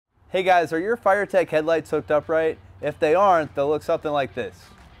Hey guys, are your FireTech headlights hooked up right? If they aren't, they'll look something like this.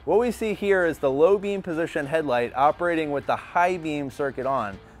 What we see here is the low beam position headlight operating with the high beam circuit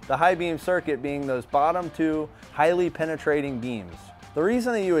on. The high beam circuit being those bottom two highly penetrating beams. The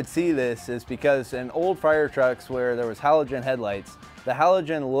reason that you would see this is because in old fire trucks where there was halogen headlights, the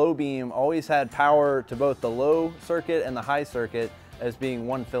halogen low beam always had power to both the low circuit and the high circuit as being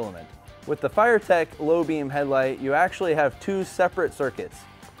one filament. With the FireTech low beam headlight, you actually have two separate circuits.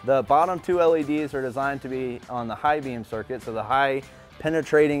 The bottom two LEDs are designed to be on the high beam circuit, so the high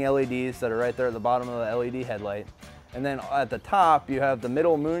penetrating LEDs that are right there at the bottom of the LED headlight. And then at the top, you have the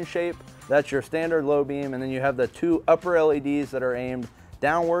middle moon shape, that's your standard low beam, and then you have the two upper LEDs that are aimed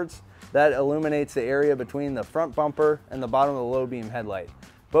downwards. That illuminates the area between the front bumper and the bottom of the low beam headlight.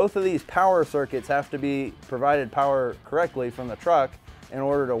 Both of these power circuits have to be provided power correctly from the truck in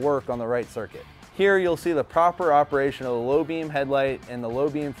order to work on the right circuit. Here you'll see the proper operation of the low beam headlight and the low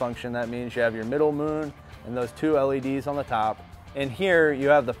beam function. That means you have your middle moon and those two LEDs on the top. And here you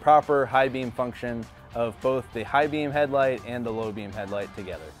have the proper high beam function of both the high beam headlight and the low beam headlight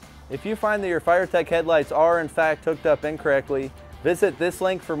together. If you find that your FireTech headlights are in fact hooked up incorrectly, visit this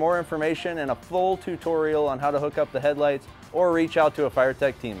link for more information and a full tutorial on how to hook up the headlights, or reach out to a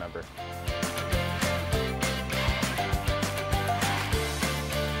FireTech team member.